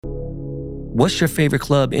What's your favorite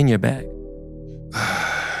club in your bag?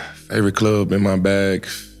 Favorite club in my bag?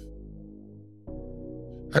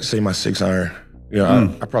 I'd say my 6-iron.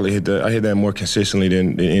 I probably hit that more consistently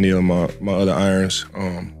than any of my other irons.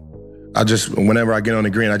 Whenever I get on the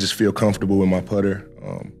green, I just feel comfortable with my putter.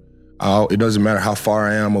 It doesn't matter how far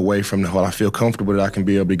I am away from the hole. I feel comfortable that I can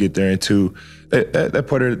be able to get there. And two, that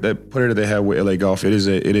putter that they have with LA Golf, it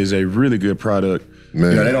is a really good product.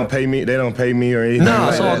 Man. They don't pay me or anything. No,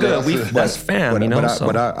 it's all good. That's fam,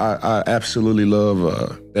 But I absolutely love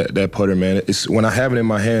that putter, man. It's when I have it in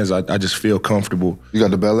my hands, I just feel comfortable. You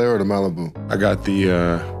got the Bel Air or the Malibu? I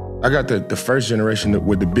got the first generation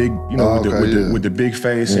with the big, with the big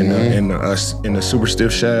face and the super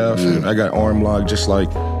stiff shaft. And I got arm lock just like,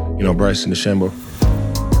 Bryson DeChambeau.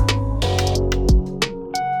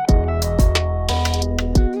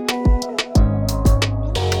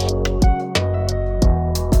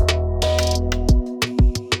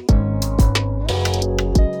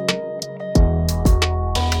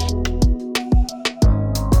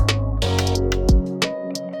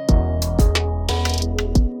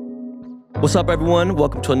 What's up, everyone?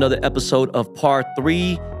 Welcome to another episode of Par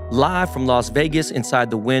 3, live from Las Vegas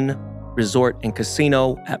inside the Wynn Resort and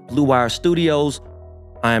Casino at Blue Wire Studios.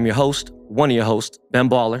 I am your host, one of your hosts, Ben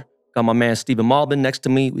Baller. Got my man Stephen Malbin next to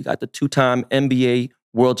me. We got the two-time NBA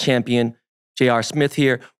world champion, J.R. Smith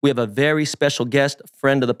here. We have a very special guest,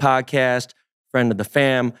 friend of the podcast, friend of the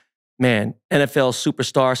fam. Man, NFL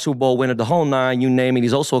superstar, Super Bowl winner, the whole nine, you name it.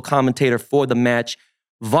 He's also a commentator for the match.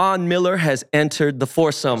 Von Miller has entered the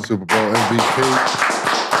foursome. Super Bowl MVP.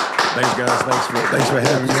 Thanks, guys. Thanks for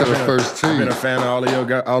having me. To the first team. I've been a fan of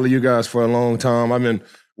all of you guys for a long time. I've been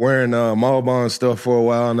wearing Malbon stuff for a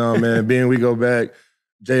while now, man. We go back.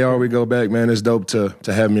 JR, we go back, man. It's dope to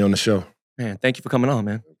have me on the show. Man, thank you for coming on,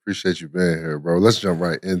 man. Appreciate you being here, bro. Let's jump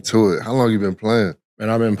right into it. How long you been playing?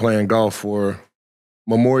 Man, I've been playing golf for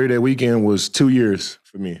Memorial Day weekend was 2 years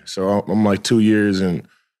for me. So I'm like 2 years in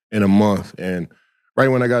a month. And right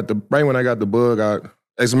when I got the bug,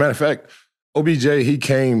 as a matter of fact, OBJ, he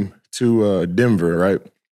came to Denver, right?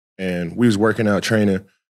 And we was working out, training,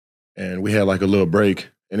 and we had like a little break.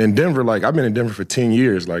 And in Denver, like I've been in Denver for 10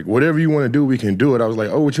 years. Like whatever you want to do, we can do it. I was like,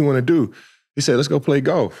 oh, what you want to do? He said, let's go play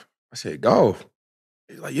golf. I said, golf?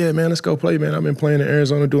 He's like, yeah, man, let's go play, man. I've been playing in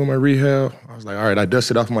Arizona doing my rehab. I was like, all right, I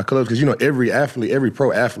dusted off my clubs because, every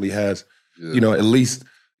pro athlete has, at least,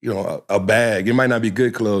 a bag. It might not be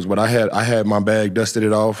good clothes, but I had my bag, dusted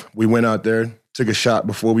it off. We went out there, took a shot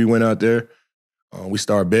before we went out there. We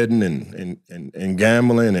started betting and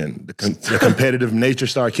gambling, and the competitive nature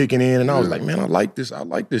started kicking in. And I was like, man, I like this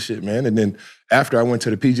shit, man. And then after I went to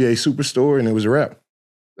the PGA Superstore, and it was a wrap.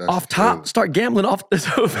 Off top, start gambling off the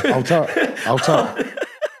Off top.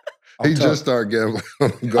 He just started gambling on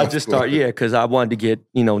the golf course. Because I wanted to get,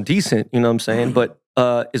 decent, you know what I'm saying? But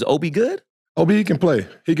is Obi good? Obi, he can play.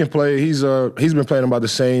 He's been playing about the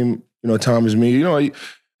same, time as me.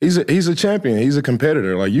 He's a champion. He's a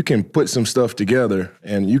competitor. Like you can put some stuff together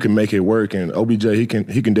and you can make it work. And OBJ, he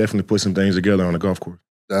can definitely put some things together on the golf course.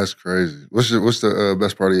 That's crazy. What's the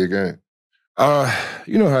best part of your game?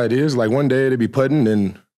 You know how it is. Like one day it'll be putting,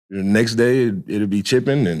 and the next day it'll be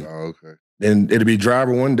chipping, and then it'll be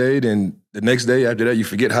driver one day. Then the next day after that, you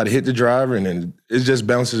forget how to hit the driver, and then it just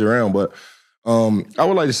bounces around. But I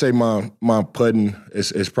would like to say my putting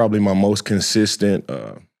is probably my most consistent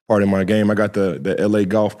part of my game. I got the LA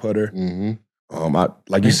Golf putter. Mm-hmm.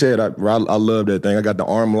 Like you said, I love that thing. I got the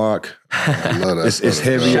arm lock. I love that. It's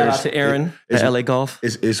heavy. Shout out to Aaron at LA Golf.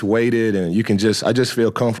 It's weighted, and you can I just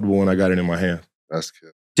feel comfortable when I got it in my hand. That's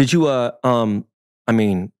good. Did you?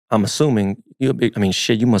 I'm assuming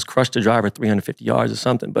you must crush the driver 350 yards or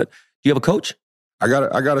something. But do you have a coach? I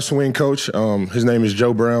got a swing coach. His name is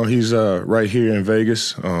Joe Brown. He's right here in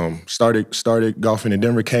Vegas. Started golfing in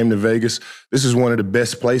Denver, came to Vegas. This is one of the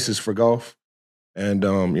best places for golf. And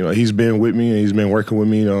he's been with me and he's been working with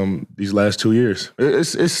me these last 2 years.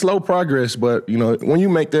 It's slow progress, but when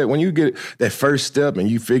you get that first step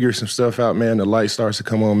and you figure some stuff out, man, the light starts to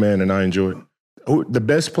come on, man, and I enjoy it. The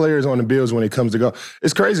best players on the Bills when it comes to golf.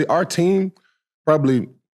 It's crazy. Our team, probably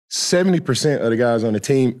 70% of the guys on the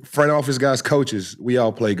team, front office guys, coaches, we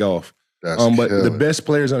all play golf. But the best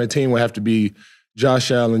players on the team will have to be Josh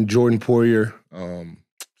Allen, Jordan Poyer,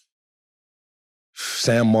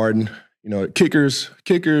 Sam Martin. Kickers,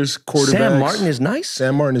 quarterbacks. Sam Martin is nice?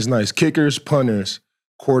 Sam Martin is nice. Kickers, punters,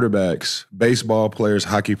 quarterbacks, baseball players,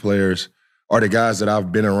 hockey players are the guys that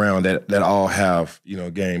I've been around that all have,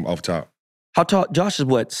 game off top. How tall? Josh is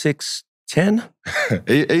what, 6'10"?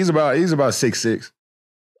 He's about 6'6".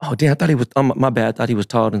 Oh, damn, I thought he was, my bad, I thought he was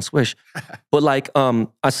taller than Swish. But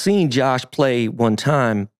I seen Josh play one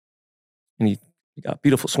time, and he got a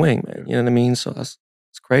beautiful swing, man. You know what I mean? So it's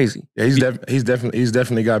crazy. Yeah, he's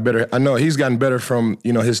definitely got better. I know he's gotten better from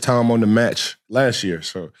his time on the match last year.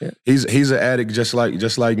 So he's an addict just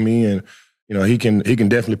like me, and he can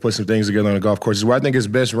definitely put some things together on the golf course. Where I think his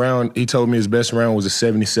best round, he told me his best round was a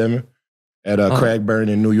 77 at Cragburn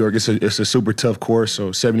in New York. It's a super tough course.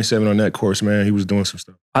 So 77 on that course, man, he was doing some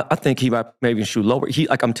stuff. I think he might maybe shoot lower.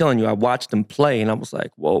 I'm telling you, I watched him play and I was like,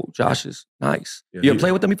 whoa, Josh is nice. Yeah, you ever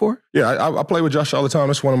play with him before? Yeah, I play with Josh all the time.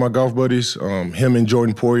 That's one of my golf buddies. Him and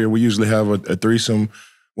Jordan Poirier, we usually have a threesome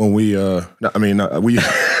when we we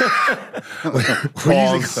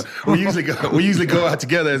usually go out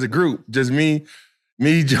together as a group. Just me,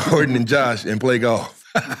 Jordan, and Josh, and play golf.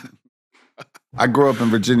 I grew up in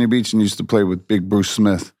Virginia Beach and used to play with Big Bruce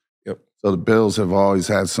Smith. Yep. So the Bills have always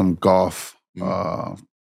had some golf.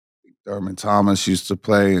 Thurman Thomas used to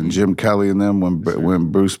play, and Jim Kelly and them when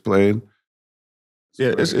Bruce played.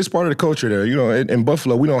 It's part of the culture there. In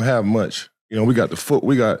Buffalo, we don't have much. We got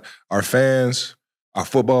we got our fans. Our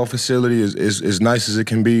football facility is as nice as it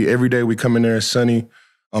can be. Every day we come in there, it's sunny.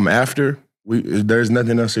 There's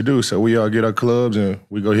nothing else to do, so we all get our clubs and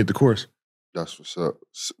we go hit the course. That's what's up.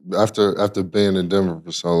 After being in Denver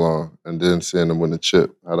for so long and then seeing them win the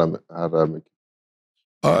chip, how did that make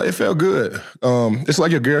you? It felt good. It's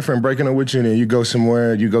like your girlfriend breaking up with you, and then you go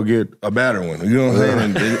somewhere, you go get a better one. You know what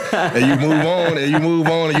I'm saying? And you move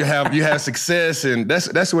on, and you have success, and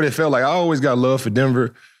that's what it felt like. I always got love for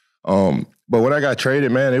Denver, but when I got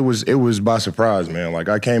traded, man, it was by surprise, man. Like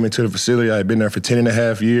I came into the facility, I had been there for 10 and a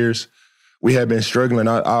half years. We had been struggling.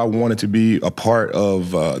 I wanted to be a part of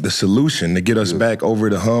the solution to get us back over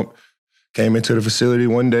the hump. Came into the facility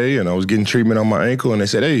one day, and I was getting treatment on my ankle, and they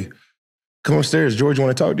said, "Hey, come upstairs. George want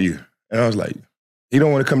to talk to you." And I was like, "You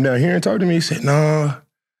don't want to come down here and talk to me?" He said, "Nah,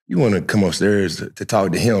 you want to come upstairs to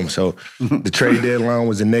talk to him." So the trade deadline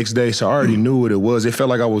was the next day, so I already knew what it was. It felt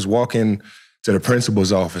like I was walking to the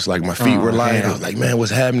principal's office. Like my feet were light. I was like, "Man, what's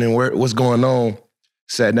happening? What's going on?"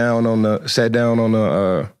 Sat down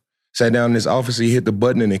in his office. He hit the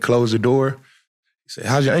button and he closed the door. He said,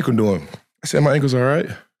 "How's your ankle doing?" I said, "My ankle's all right."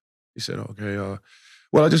 He said, "Okay.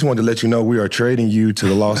 Well, I just wanted to let you know we are trading you to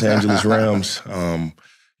the Los Angeles Rams. You're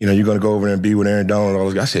going to go over there and be with Aaron Donald and all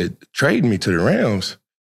those guys." I said, "Trading me to the Rams?"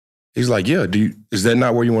 He's like, "Yeah. Is that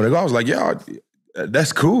not where you want to go?" I was like, "Yeah,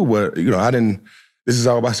 that's cool, but I didn't. This is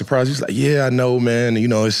all by surprise." He's like, "Yeah, I know, man.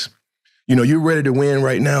 It's." You're ready to win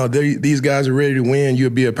right now. These guys are ready to win.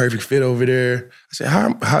 You'll be a perfect fit over there. I said, how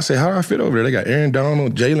do I fit over there? They got Aaron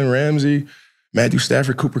Donald, Jalen Ramsey, Matthew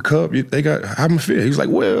Stafford, Cooper Kupp. How am I fit? He was like,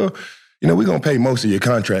 "Well, we're gonna pay most of your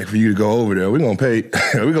contract for you to go over there. We're gonna pay.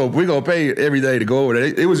 we're gonna pay every day to go over there."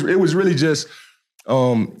 It was really just.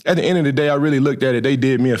 At the end of the day, I really looked at it. They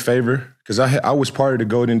did me a favor because I was part of the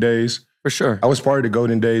Golden Days. For sure. I was part of the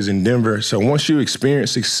Golden Days in Denver. So once you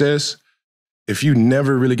experience success, if you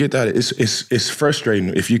never really get that, it's frustrating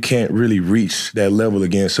if you can't really reach that level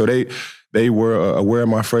again. So they were aware of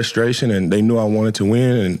my frustration, and they knew I wanted to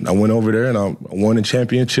win, and I went over there and I won the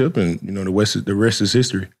championship, and the rest is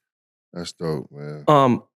history. That's dope, man.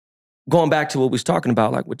 Going back to what we was talking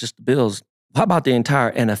about, like with just the Bills, how about the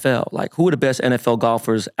entire NFL? Like, who are the best NFL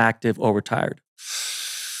golfers, active or retired?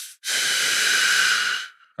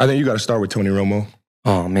 I think you got to start with Tony Romo.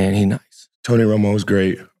 Oh man, he nice. Tony Romo's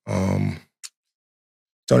great. Tony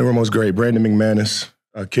Romo's great. Brandon McManus,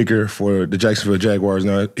 kicker for the Jacksonville Jaguars.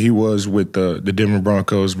 Now, he was with the Denver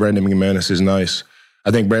Broncos. Brandon McManus is nice.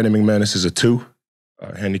 I think Brandon McManus is a 2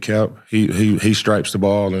 handicap. He stripes the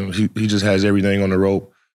ball, and he just has everything on the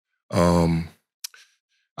rope. I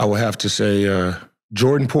would have to say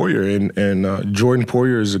Jordan Poirier, and Jordan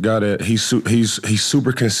Poirier is a guy that he's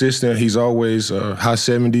super consistent. He's always high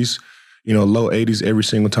 70s, low 80s every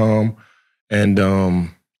single time. And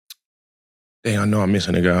I know I'm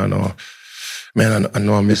missing a guy. I know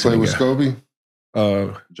I'm missing a guy. You play with Scobie?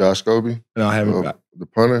 Josh Scobie? No, I haven't. The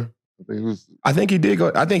punter? I think he did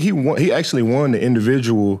go. I think he actually won the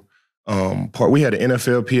individual part. We had an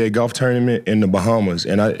NFLPA golf tournament in the Bahamas,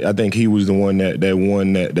 and I think he was the one that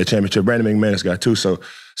won that championship. Brandon McManus got 2. So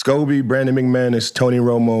Scobie, Brandon McManus, Tony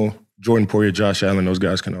Romo, Jordan Poirier, Josh Allen, those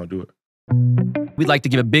guys can all do it. We'd like to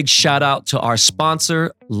give a big shout out to our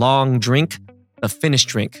sponsor, Long Drink, the Finnish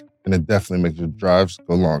drink. And it definitely makes your drives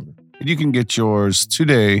go longer. You can get yours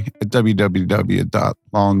today at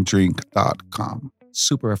www.longdrink.com.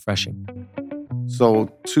 Super refreshing.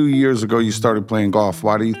 So 2 years ago, you started playing golf.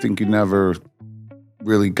 Why do you think you never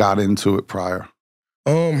really got into it prior?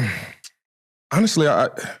 Honestly, I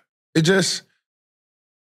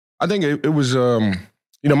think it was,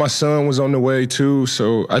 my son was on the way too.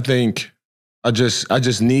 So I think I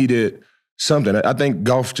just needed something. I think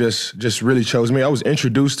golf just really chose me. I was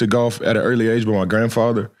introduced to golf at an early age by my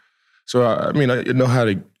grandfather. So, I mean, I know how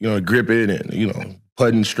to, grip it and,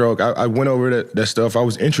 putt and stroke. I went over that stuff. I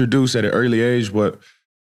was introduced at an early age, but,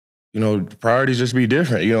 priorities just be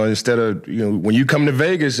different. Instead of, when you come to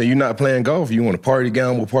Vegas and you're not playing golf, you want to party,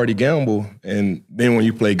 gamble. And then when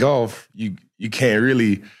you play golf, you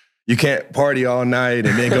can't party all night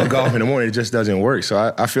and then go golf in the morning. It just doesn't work.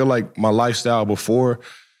 So I feel like my lifestyle before,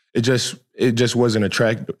 it just wasn't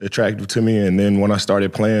attractive to me. And then when I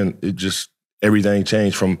started playing, everything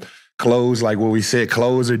changed from clothes, like what we said,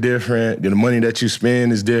 clothes are different. The money that you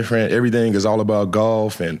spend is different. Everything is all about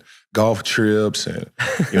golf and golf trips and,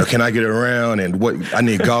 can I get around and what I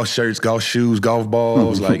need golf shirts, golf shoes, golf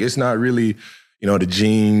balls. Like it's not really, the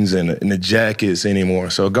jeans and the jackets anymore.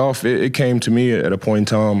 So golf, it came to me at a point in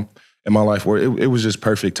time in my life where it was just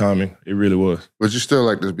perfect timing. It really was. But you still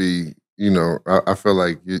like to be, I feel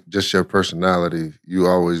like just your personality, you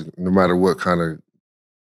always, no matter what kind of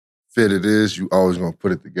fit it is, you always gonna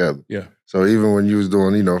put it together. Yeah. So even when you was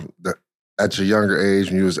doing, at your younger age,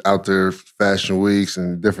 when you was out there fashion weeks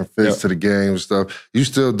and different fits to the game and stuff, you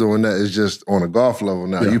still doing that. It's just on a golf level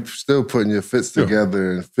now. You still putting your fits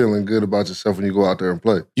together and feeling good about yourself when you go out there and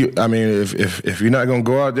play. If you're not gonna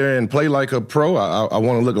go out there and play like a pro, I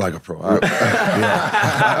want to look like a pro.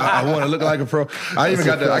 I want to look like a pro. I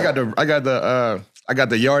got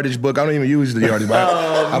the yardage book. I don't even use the yardage book.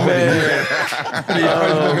 I put the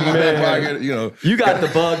yardage book in my back pocket. You got the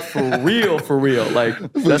bug for real. Like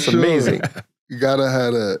that's amazing. You gotta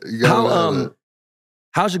have that.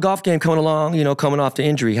 How's your golf game coming along? Coming off the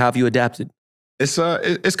injury, how have you adapted? It's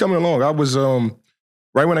coming along. I was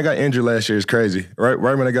right when I got injured last year. It's crazy. Right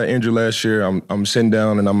when I got injured last year, I'm sitting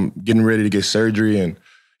down and I'm getting ready to get surgery, and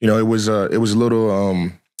it was a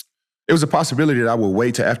little. It was a possibility that I would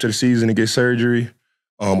wait till after the season to get surgery,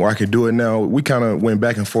 or I could do it now. We kind of went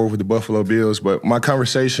back and forth with the Buffalo Bills, but my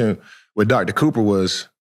conversation with Dr. Cooper was,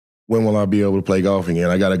 when will I be able to play golf again?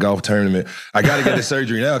 I got a golf tournament. I got to get the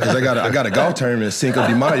surgery now because I got a golf tournament, Cinco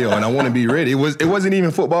de Mayo, and I want to be ready. It wasn't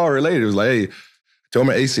even football related. It was like, hey, tore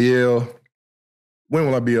my ACL. When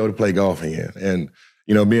will I be able to play golf again? And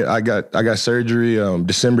I got surgery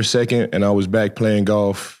December 2nd, and I was back playing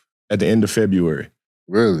golf at the end of February.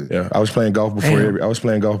 Really? Yeah, I was playing golf before. Everything.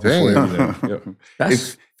 Yep.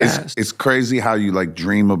 That's fast. It's crazy how you like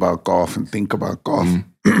dream about golf and think about golf.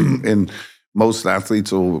 And most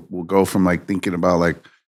athletes will go from like thinking about like,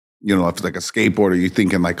 if it's like a skateboarder, you're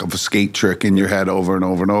thinking like of a skate trick in your head over and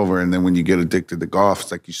over and over. And then when you get addicted to golf,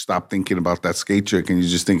 it's like you stop thinking about that skate trick and you're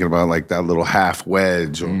just thinking about like that little half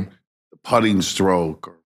wedge or the putting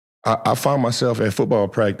stroke. I found myself at football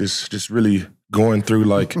practice just really going through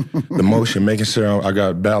like the motion, making sure I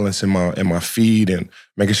got balance in my feet and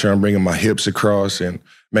making sure I'm bringing my hips across and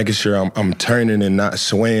making sure I'm turning and not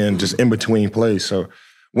swaying just in between plays. So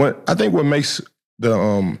I think what makes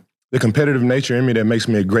the competitive nature in me that makes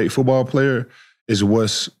me a great football player is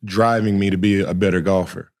what's driving me to be a better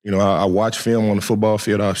golfer. I watch film on the football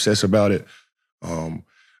field. I obsess about it.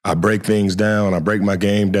 I break things down. I break my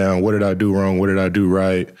game down. What did I do wrong? What did I do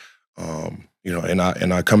right?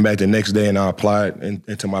 And I come back the next day and I apply it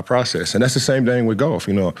into my process. And that's the same thing with golf.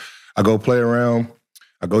 I go play around.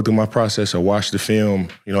 I go through my process. I watch the film.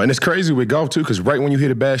 And it's crazy with golf too, because right when you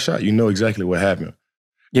hit a bad shot, you know exactly what happened.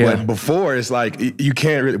 Yeah. But before, it's like you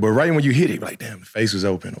can't really. But right when you hit it, you're like, damn, the face was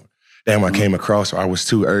open. Or, damn, I came across, or I was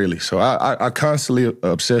too early. So I constantly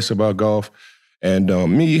obsess about golf, and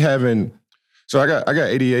me having. So I got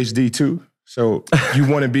ADHD too. So you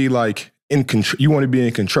want to be like in control. You want to be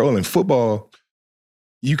in control. In football,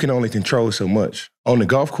 you can only control so much. On the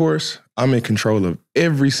golf course, I'm in control of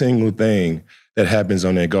every single thing that happens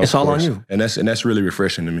on that golf course. It's all on you, and that's really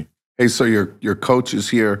refreshing to me. Hey, so your coach is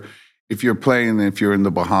here. If you're in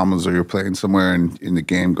the Bahamas or you're playing somewhere and the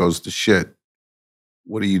game goes to shit,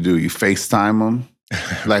 what do? You FaceTime them?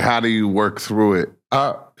 Like, how do you work through it?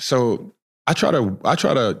 So I try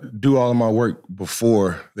to do all of my work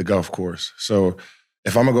before the golf course. So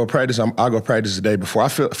if I'm gonna go practice, I'll go practice the day before. I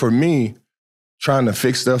feel for me, trying to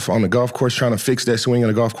fix stuff on the golf course, trying to fix that swing on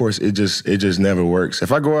the golf course, it just never works.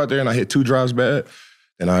 If I go out there and I hit 2 drives bad,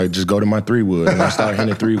 then I just go to my 3-wood and I start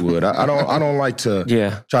hitting 3-wood. I don't like to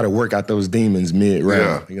try to work out those demons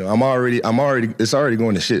mid-round. Yeah. I'm already it's already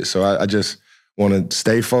going to shit. So I just want to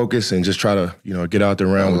stay focused and just try to get out the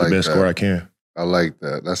round with the best score I can. I like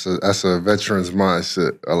that. That's a veteran's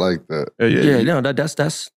mindset. I like that.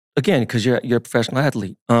 That's again because you're a professional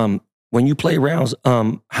athlete. When you play rounds,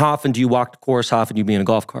 how often do you walk the course? How often do you be in a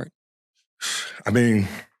golf cart? I mean,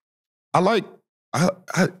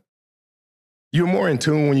 you're more in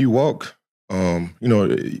tune when you walk.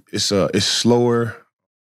 It's slower.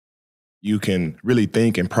 You can really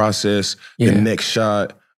think and process the next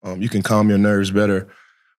shot. You can calm your nerves better.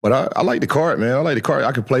 But I like the cart, man. I like the cart.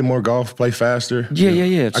 I could play more golf, play faster.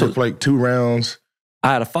 Yeah. I could play 2 rounds.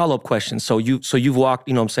 I had a follow-up question. So you've walked,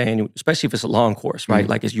 you know what I'm saying, especially if it's a long course, right?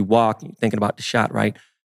 Like as you walk, you're thinking about the shot, right?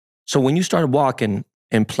 So when you started walking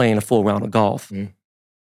and playing a full round of golf,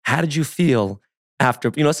 how did you feel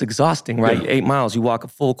after, it's exhausting, right? Yeah. 8 miles, you walk a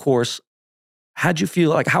full course. How'd you feel?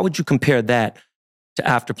 Like, how would you compare that to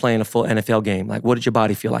after playing a full NFL game? Like, what did your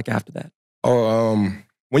body feel like after that?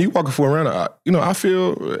 When you walk a full round, I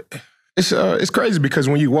feel it's crazy because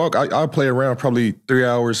when you walk, I play around probably 3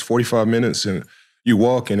 hours, 45 minutes, and you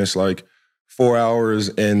walk and it's like 4 hours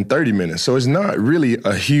and 30 minutes. So it's not really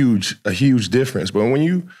a huge difference. But when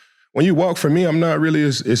you walk, for me, I'm not really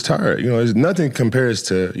as tired. It's nothing compares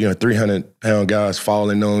to 300-pound guys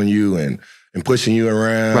falling on you and pushing you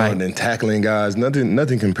around and tackling guys.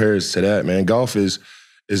 Nothing compares to that, man. Golf is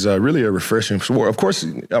really a refreshing sport. Of course,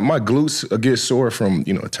 my glutes get sore from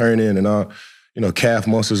turning and all. Calf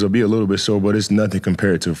muscles will be a little bit sore, but it's nothing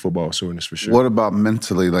compared to football soreness for sure. What about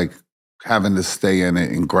mentally, like having to stay in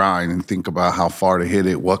it and grind and think about how far to hit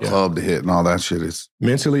it, what club to hit, and all that shit is?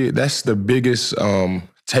 Mentally, that's the biggest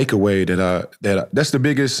takeaway that's the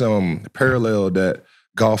biggest parallel that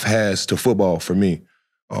golf has to football for me.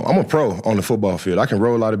 I'm a pro on the football field. I can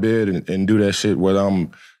roll out of bed and do that shit whether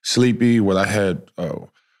I'm sleepy, whether I had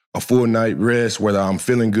a full night rest, whether I'm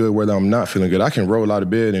feeling good, whether I'm not feeling good. I can roll out of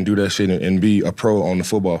bed and do that shit and be a pro on the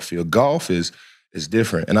football field. Golf is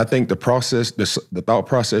different. And I think the process, the thought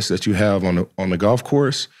process that you have on the golf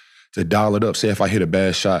course to dial it up, say if I hit a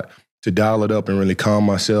bad shot, to dial it up and really calm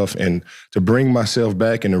myself and to bring myself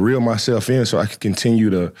back and to reel myself in so I can continue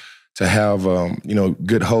to have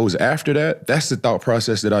good holes after that. That's the thought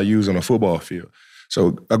process that I use on a football field.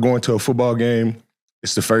 So I go into a football game,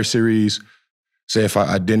 it's the first series. Say if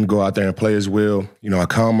I didn't go out there and play as well, I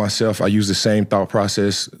calm myself. I use the same thought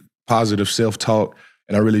process, positive self-talk,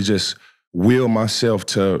 and I really just will myself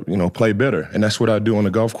to, play better. And that's what I do on the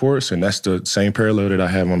golf course, and that's the same parallel that I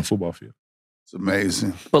have on the football field. It's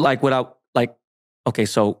amazing. But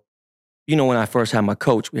so, when I first had my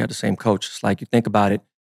coach, we had the same coach. It's like, you think about it,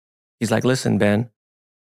 he's like, listen, Ben,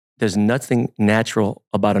 there's nothing natural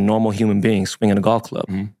about a normal human being swinging a golf club.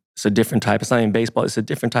 Mm-hmm. It's a different type. It's not even baseball. It's a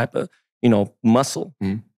different type of, muscle,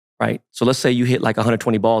 right? So let's say you hit like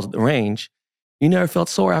 120 balls at the range. You never felt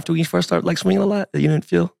sore after you first started like swinging a lot? You didn't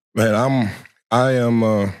feel? Man, I am,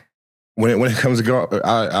 when it comes to golf,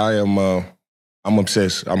 I'm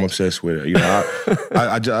obsessed. I'm obsessed with it.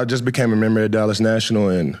 I just became a member of Dallas National,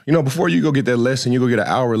 and before you go get that lesson, you go get an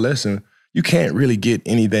hour lesson. You can't really get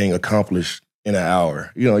anything accomplished in an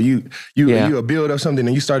hour. You build up something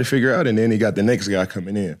and you start to figure out, and then you got the next guy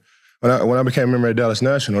coming in. When I became a member of Dallas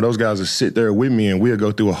National, those guys would sit there with me and we'll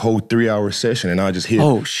go through a whole 3-hour session, and I just hit.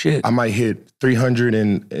 Oh shit! I might hit 300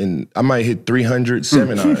 and I might hit 300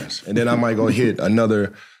 7 irons, and then I might go hit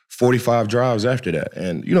another 45 drives after that.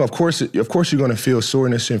 And of course you're going to feel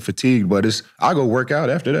soreness and fatigue, but I go work out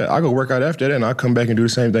after that. And I come back and do the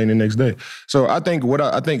same thing the next day. So I think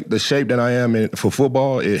the shape that I am in for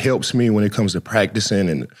football, it helps me when it comes to practicing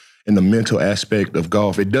and the mental aspect of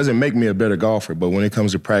golf. It doesn't make me a better golfer, but when it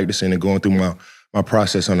comes to practicing and going through my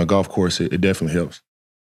process on the golf course, it definitely helps.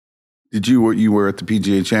 You were at the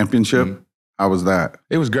PGA Championship? Mm-hmm. How was that?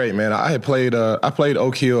 It was great, man. I played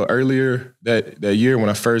Oak Hill earlier that year when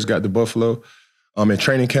I first got to Buffalo. In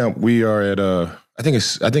training camp, we are at I think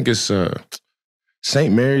it's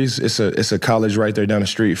St. Mary's. It's a college right there down the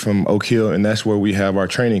street from Oak Hill, and that's where we have our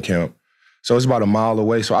training camp. So it's about a mile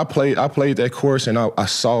away. So I played that course, and I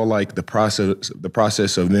saw like the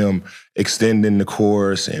process of them extending the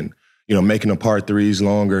course and making the par threes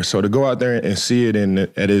longer. So to go out there and see it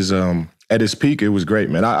at his peak, it was great,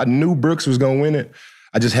 man. I knew Brooks was going to win it.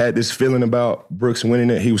 I just had this feeling about Brooks winning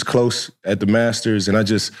it. He was close at the Masters, and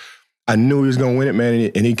I knew he was going to win it,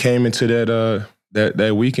 man. And he came into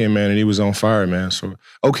that weekend, man, and he was on fire, man. So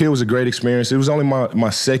Oak Hill was a great experience. It was only my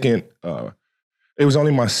second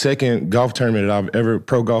golf tournament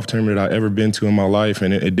pro golf tournament I've ever been to in my life,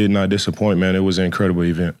 and it did not disappoint, man. It was an incredible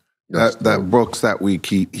event. That Brooks that week,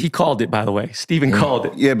 he called it, by the way. Steven called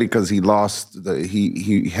it. Yeah, because he lost.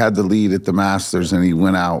 He had the lead at the Masters and he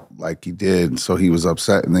went out like he did, so he was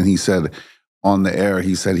upset. And then he said on the air,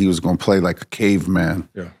 he said he was going to play like a caveman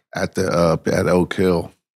at Oak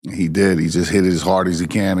Hill. And he did. He just hit it as hard as he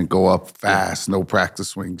can and go up fast, no practice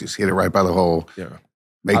swing, just hit it right by the hole. Yeah.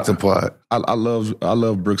 Make the putt. I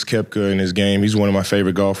love Brooks Koepka in his game. He's one of my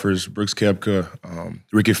favorite golfers. Brooks Koepka,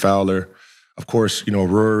 Ricky Fowler. of course,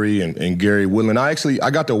 Rory and Gary Woodland. I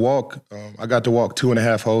got to walk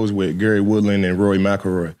 2.5 holes with Gary Woodland and Rory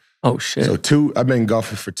McIlroy. Oh shit! So I've been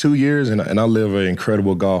golfing for 2 years, and I live an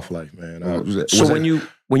incredible golf life, man.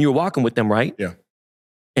 When you were walking with them, right? Yeah.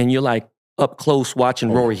 And you're like up close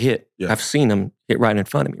watching Rory hit. Yeah. I've seen him hit right in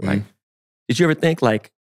front of me, right? Mm-hmm. Did you ever think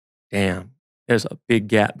like, damn, there's a big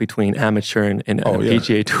gap between amateur and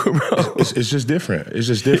PGA Tour, bro? It's just different. It's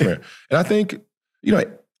just different. And I think,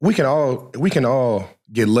 we can all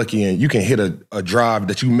get lucky and you can hit a drive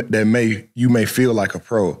that you may feel like a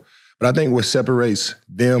pro. But I think what separates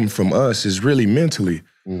them from us is really mentally.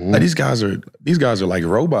 Mm-hmm. Like these guys are like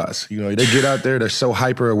robots. They get out there, they're so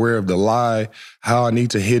hyper aware of the lie, how I need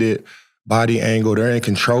to hit it, body angle. They're in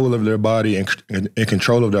control of their body and in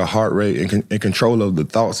control of their heart rate and in control of the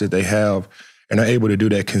thoughts that they have. And are able to do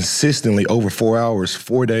that consistently over 4 hours,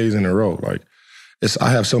 4 days in a row. Like,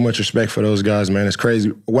 I have so much respect for those guys, man. It's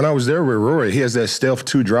crazy. When I was there with Rory, he has that Stealth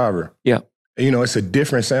 2 driver. Yeah. And, it's a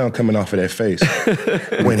different sound coming off of that face.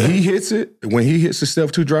 When he hits the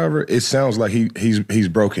Stealth 2 driver, it sounds like he's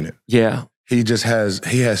broken it. Yeah. He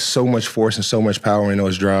has so much force and so much power in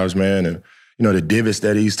those drives, man. And, the divots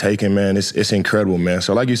that he's taking, man, it's incredible, man.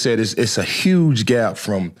 So like you said, it's a huge gap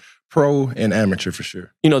from pro and amateur for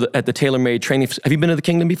sure. At the TaylorMade training, have you been to the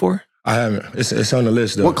Kingdom before? I haven't. It's on the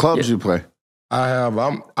list though. What clubs you play? I have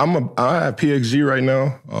PXG right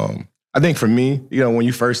now. I think for me, when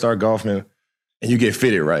you first start golfing and you get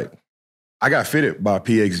fitted right, I got fitted by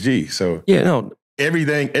PXG. So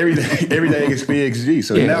everything is PXG.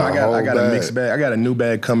 So now I got a mixed bag. I got a new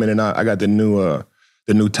bag coming, and I got the new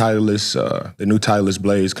Titleist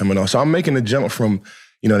blades coming on. So I'm making the jump from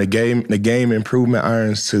the game improvement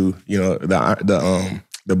irons to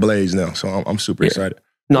the blades now. So I'm super excited.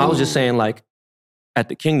 No, I was just saying, like, at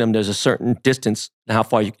the Kingdom, there's a certain distance and how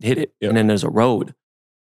far you can hit it, and then there's a road.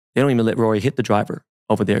 They don't even let Rory hit the driver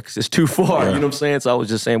over there because it's too far. You know what I'm saying? So I was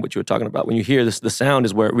just saying what you were talking about. When you hear this, the sound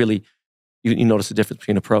is where it really you notice the difference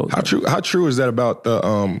between the pros. How true is that about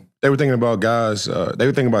the? They were thinking about guys. They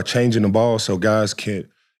were thinking about changing the ball so guys can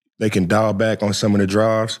dial back on some of the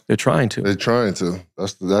drives. They're trying to. That's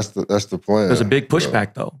the plan. There's a big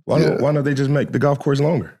pushback though. Why don't they just make the golf course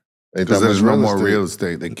longer? Because there's no more real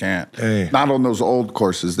estate. They can't. Hey. Not on those old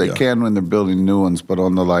courses. They can when they're building new ones, but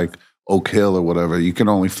on the like Oak Hill or whatever, you can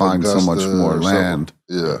only find so much more land.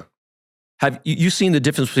 Yeah. Have you seen the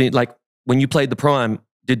difference between, like, when you played the Pro-Am,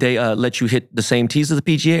 did they let you hit the same tees as the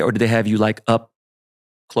PGA, or did they have you like up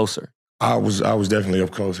closer? I was definitely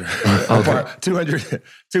up closer. Okay.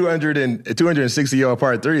 260 yard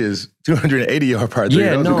par 3 is 280 yard par 3.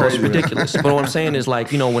 Yeah, no, it's ridiculous. But what I'm saying is,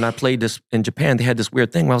 like, when I played this in Japan, they had this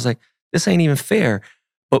weird thing where I was like, this ain't even fair.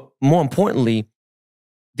 But more importantly,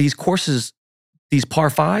 these courses, these par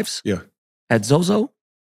 5s at Zozo,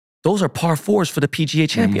 those are par 4s for the PGA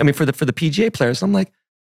champion. Mm-hmm. I mean, for the PGA players. I'm like,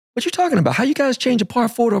 what you talking about? How you guys change a par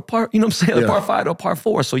 4 to a par, a par 5 to a par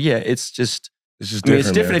 4? So yeah, it's just different.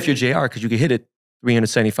 It's different if you're JR because you can hit it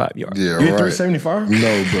 375 yards. Yeah, you hit 375?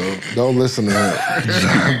 No, bro. Don't listen to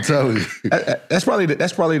that. I'm telling you. That's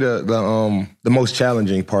probably the most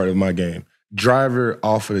challenging part of my game. Driver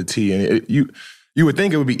off of the tee. And you would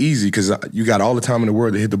think it would be easy because you got all the time in the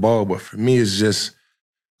world to hit the ball, but for me, it's just,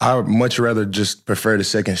 I would much rather just prefer the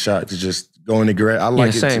second shot to just go in the grass. I like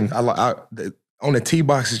it. Same. On the tee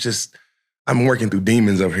box, it's just, I'm working through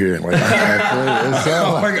demons up here. Like,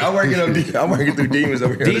 I'm working through demons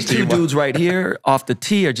over here. These two dudes right here off the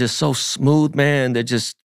tee are just so smooth, man. They're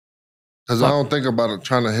just... Because I don't think about it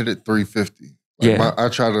trying to hit it 350. I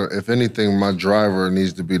try to, if anything, my driver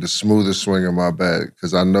needs to be the smoothest swing in my bag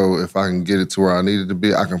because I know if I can get it to where I need it to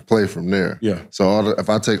be, I can play from there. Yeah. So if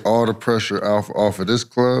I take all the pressure off of this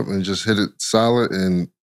club and just hit it solid and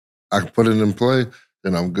I can put it in play,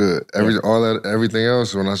 then I'm good. Everything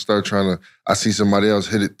else, when I start I see somebody else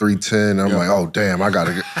hit it 310, and I'm like, oh damn, I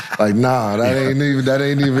gotta get like, nah, that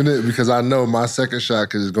ain't even it because I know my second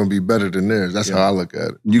shot is gonna be better than theirs. That's how I look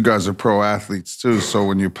at it. You guys are pro athletes too, so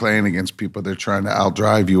when you're playing against people, they're trying to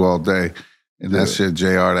outdrive you all day. And that shit,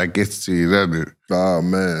 JR, that gets to you, doesn't it? Oh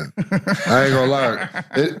man. I ain't gonna lie.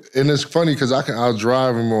 And it's funny because I can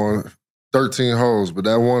outdrive them on 13 holes, but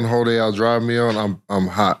that one hole they outdrive me on, I'm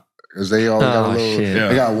hot. Because they all got a little,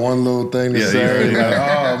 they got one little thing to say. Like,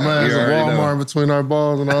 oh man, there's a Walmart between our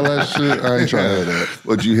balls and all that shit. I ain't trying to hear that.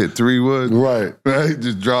 But you hit 3 wood? Right.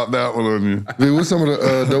 Just drop that one on you. Dude, what's some of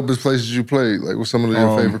the dopest places you played? Like, what's some of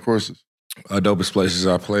your favorite courses? Dopest places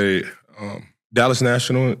I played. Dallas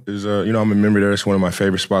National is, I'm a member there. It's one of my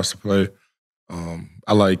favorite spots to play.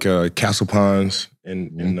 I like Castle Pines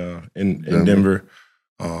in Denver.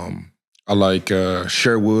 I like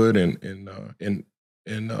Sherwood in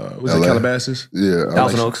was it Calabasas? Yeah,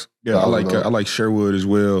 Thousand Oaks. Yeah, I like Sherwood as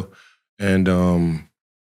well, and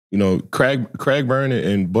Cragburn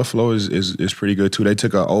in Buffalo is pretty good too. They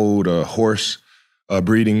took an old horse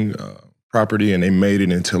breeding property and they made it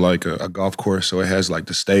into like a golf course, so it has like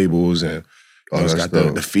the stables and it's got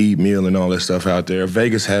the feed mill and all that stuff out there.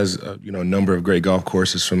 Vegas has a number of great golf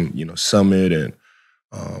courses from Summit and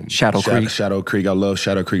Shadow Creek. Shadow Creek. I love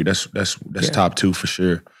Shadow Creek. That's top two for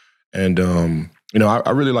sure. And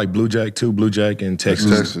I really like Blue Jack too. Blue Jack in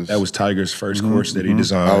Texas. That was Tiger's first course that he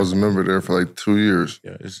designed. I was a member there for like 2 years.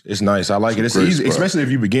 Yeah, it's nice. I like it. It's easy, especially if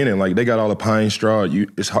you're beginning. Like they got all the pine straw.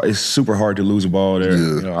 It's super hard to lose a ball there.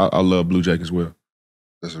 Yeah. I love Blue Jack as well.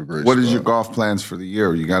 That's a great. What is your golf plans for the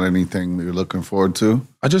year? You got anything that you're looking forward to?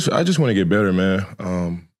 I just want to get better, man.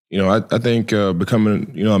 I think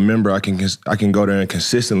becoming a member, I can go there and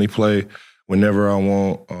consistently play whenever I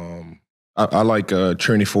want. I like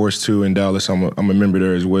Trinity Forest too in Dallas. I'm a member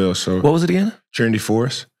there as well. So what was it again? Trinity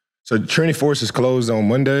Forest. So Trinity Forest is closed on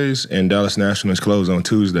Mondays and Dallas National is closed on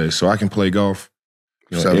Tuesdays. So I can play golf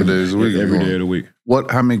 7 days a week, every day of the week.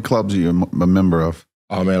 How many clubs are you a member of?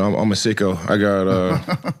 Oh man, I'm a sicko. I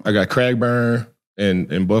got Cragburn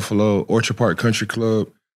in Buffalo, Orchard Park Country Club,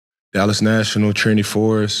 Dallas National, Trinity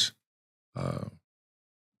Forest,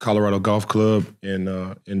 Colorado Golf Club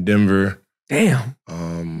in Denver. Damn,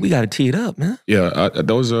 we got to tee it up, man. Yeah,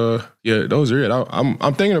 those are it.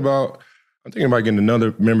 I'm thinking about getting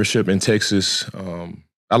another membership in Texas.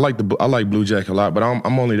 I like Blue Jack a lot, but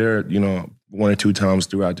I'm only there 1 or 2 times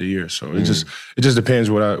throughout the year. So it just depends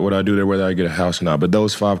what I do there, whether I get a house or not. But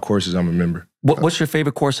those 5 courses, I'm a member. What's your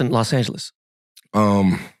favorite course in Los Angeles?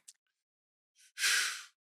 I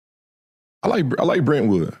like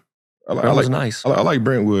Brentwood. Brentwood's nice. I like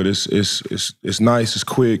Brentwood. It's nice. It's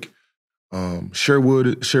quick.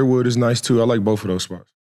 Sherwood is nice too. I like both of those spots.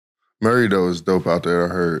 Murray though is dope out there. I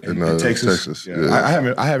heard in Texas.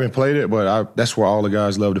 Yeah. I haven't played it, but that's where all the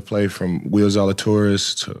guys love to play, from Will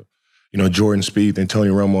Zalatoris to Jordan Spieth and Tony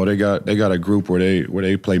Romo. They got a group where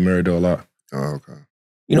they play Murray a lot. Oh, okay.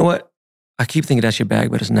 You know what? I keep thinking that's your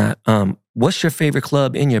bag, but it's not. What's your favorite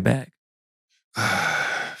club in your bag?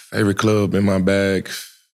 Favorite club in my bag?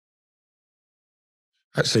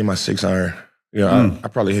 I'd say my 6-iron. Yeah, I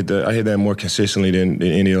probably hit that more consistently than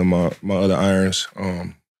any of my other irons.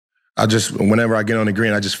 Whenever I get on the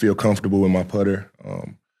green, I just feel comfortable with my putter.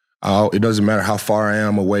 It doesn't matter how far I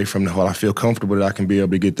am away from the hole. I feel comfortable that I can be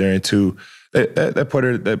able to get there. And two, that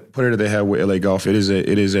putter that they have with LA Golf, it is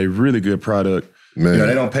a really good product. Man.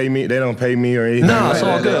 They don't pay me or anything. No, it's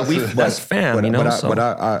all good. That's fam, But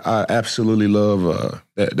I absolutely love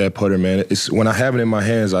that putter, man. It's when I have it in my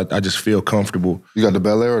hands, I just feel comfortable. You got the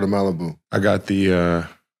Bel Air or the Malibu? I got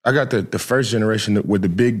the first generation with the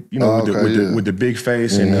big, with the big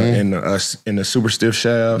face and the super stiff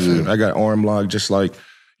shaft. Yeah. And I got arm lock just like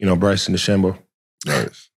Bryson DeChambeau.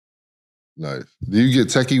 Nice. Do you get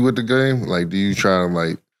techie with the game? Like, do you try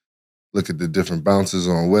to look at the different bounces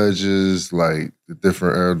on wedges, like the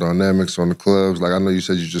different aerodynamics on the clubs? Like, I know you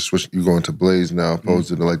said you just switched, you going to blades now opposed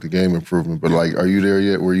to the game improvement, but are you there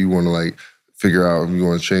yet where you want to figure out if you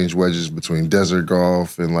want to change wedges between desert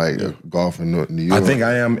golf and golf in New York? I think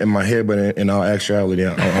I am in my head, but in all actuality,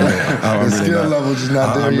 I'm the really skill not. level just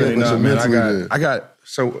not there yet, but you're mentally there.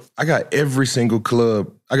 I got every single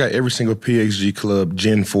club. I got every single PXG club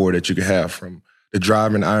Gen 4 that you could have, from the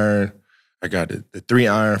driving iron. I got the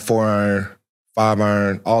 3-iron, 4-iron,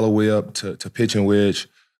 5-iron, all the way up to pitching wedge.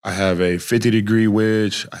 I have a 50-degree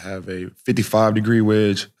wedge. I have a 55-degree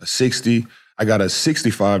wedge, a 60. I got a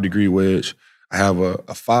 65-degree wedge. I have a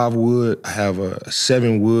 5-wood. I have a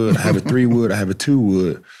 7-wood. I have a 3-wood. I have a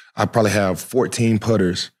 2-wood. I probably have 14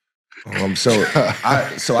 putters. So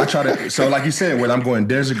I try to. So like you said, when I'm going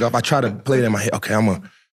desert golf, I try to play it in my head. Okay, I'm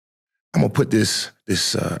gonna put this.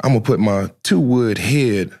 I'm gonna put my 2-wood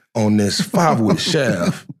head on this 5-wood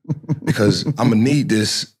shaft because I'm gonna need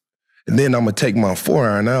this, and then I'm gonna take my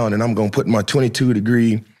 4-iron out and I'm gonna put my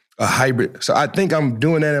 22-degree hybrid. So I think I'm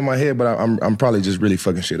doing that in my head, but I'm probably just really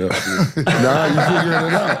fucking shit up. Nah, you figuring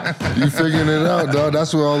it out. You figuring it out, dog.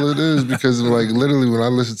 That's what all it is. Because literally, when I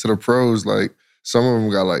listen to the pros, some of them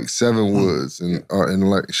got 7 woods and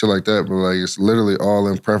shit like that, but it's literally all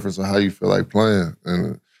in preference of how you feel like playing,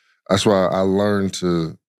 and that's why I learned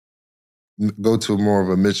to go to more of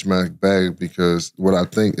a mismatch bag, because what I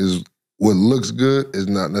think is what looks good is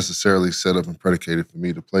not necessarily set up and predicated for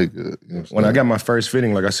me to play good. When I got my first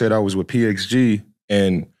fitting, like I said, I was with PXG,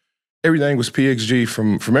 and everything was PXG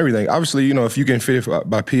from everything. Obviously, if you can fit it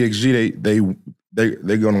by PXG,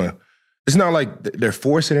 they're gonna. It's not like they're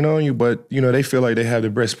forcing it on you, but they feel like they have the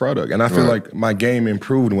best product. And I feel like my game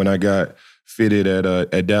improved when I got fitted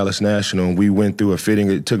at Dallas National, and we went through a fitting.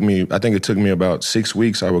 I think it took me about 6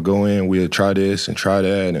 weeks. I would go in, we'd try this and try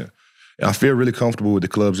that, and I feel really comfortable with the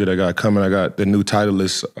clubs that I got coming. I got the new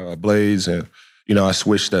Titleist blades, and I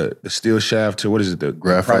switched the steel shaft to what is it? The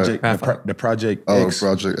Graphite. The Project Oh, X.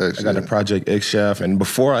 Project X. I got the Project X shaft, and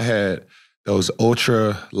before I had those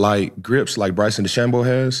ultra light grips like Bryson DeChambeau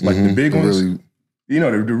has, like the big ones. Really,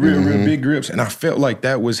 the real big grips, and I felt like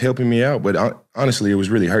that was helping me out, but honestly, it was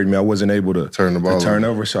really hurting me. I wasn't able to turn the ball turn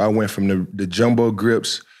over, so I went from the jumbo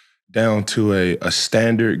grips down to a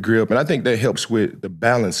standard grip, and I think that helps with the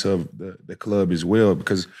balance of the club as well,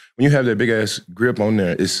 because when you have that big-ass grip on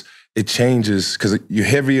there, it changes, because you're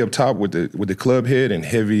heavy up top with the club head and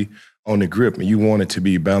heavy on the grip, and you want it to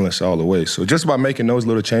be balanced all the way. So just by making those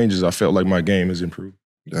little changes, I felt like my game has improved.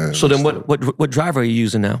 Damn, So then what driver are you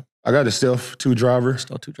using now? I got a Stealth 2 driver.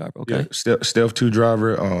 Stealth 2 driver, okay. Yeah, Stealth 2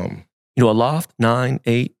 driver. You know, a loft, 9,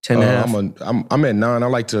 8, 10 and a half? I'm at 9. I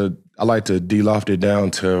like to de-loft it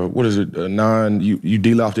down to, what is it, 9? You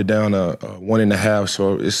de-loft it down to 1.5,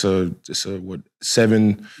 so it's a what,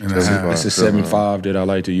 7? It's a 7.5 that I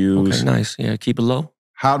like to use. Okay, nice. Yeah, keep it low.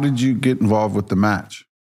 How did you get involved with the match?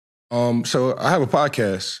 So I have a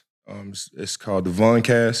podcast. It's called the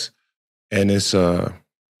Voncast, and it's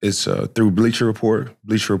through Bleacher Report.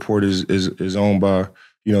 Bleacher Report is owned by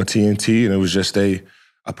TNT, and it was just a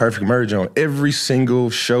perfect merge on every single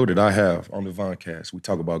show that I have on the Voncast. We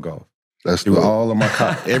talk about golf. That's through all of my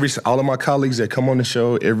colleagues that come on the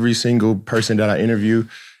show, every single person that I interview.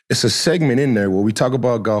 It's a segment in there where we talk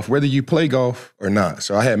about golf, whether you play golf or not.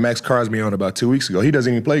 So I had Max Crosby on about 2 weeks ago. He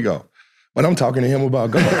doesn't even play golf. But I'm talking to him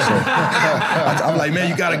about golf. So I'm like, man,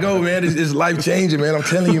 you gotta go, man. It's life changing, man. I'm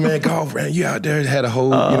telling you, man, golf, man. You out there had a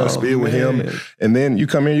whole spiel with him. And then you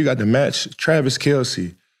come in, you got the match, Travis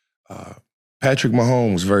Kelce, Patrick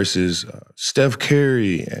Mahomes versus Steph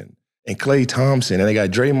Curry and Klay Thompson. And they got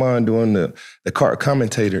Draymond doing the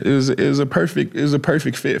commentator. It was a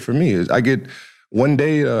perfect fit for me. I get one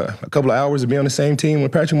day, a couple of hours to be on the same team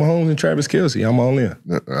with Patrick Mahomes and Travis Kelce. I'm all in.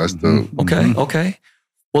 That's dope. Okay.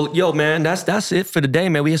 Well, yo, man, that's it for the day,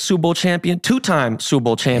 man. We had Super Bowl champion, 2-time Super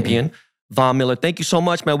Bowl champion, Von Miller. Thank you so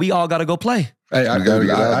much, man. We all got to go play. Hey,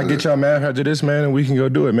 I get y'all mad after this, man, and we can go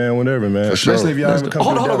do it, man, whenever, man. For Especially sure. if y'all ever come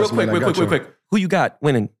Hold to on, Dallas, real quick. Who you got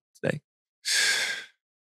winning today?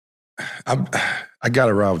 I got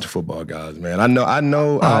to ride with the football guys, man. I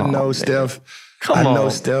know Steph. I know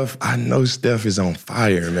Steph is on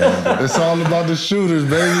fire, man. It's all about the shooters,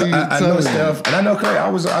 baby. I know Steph, and I know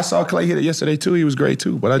Klay. I saw Klay hit it yesterday too. He was great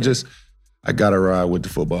too. But I gotta ride with the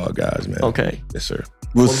football guys, man. Okay. Yes, sir.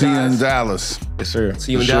 We'll see you in Dallas. Yes, sir.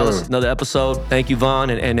 See you in For Dallas. sure. Another episode. Thank you, Von,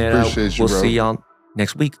 and Appreciate you, we'll bro. see y'all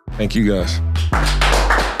next week. Thank you, guys.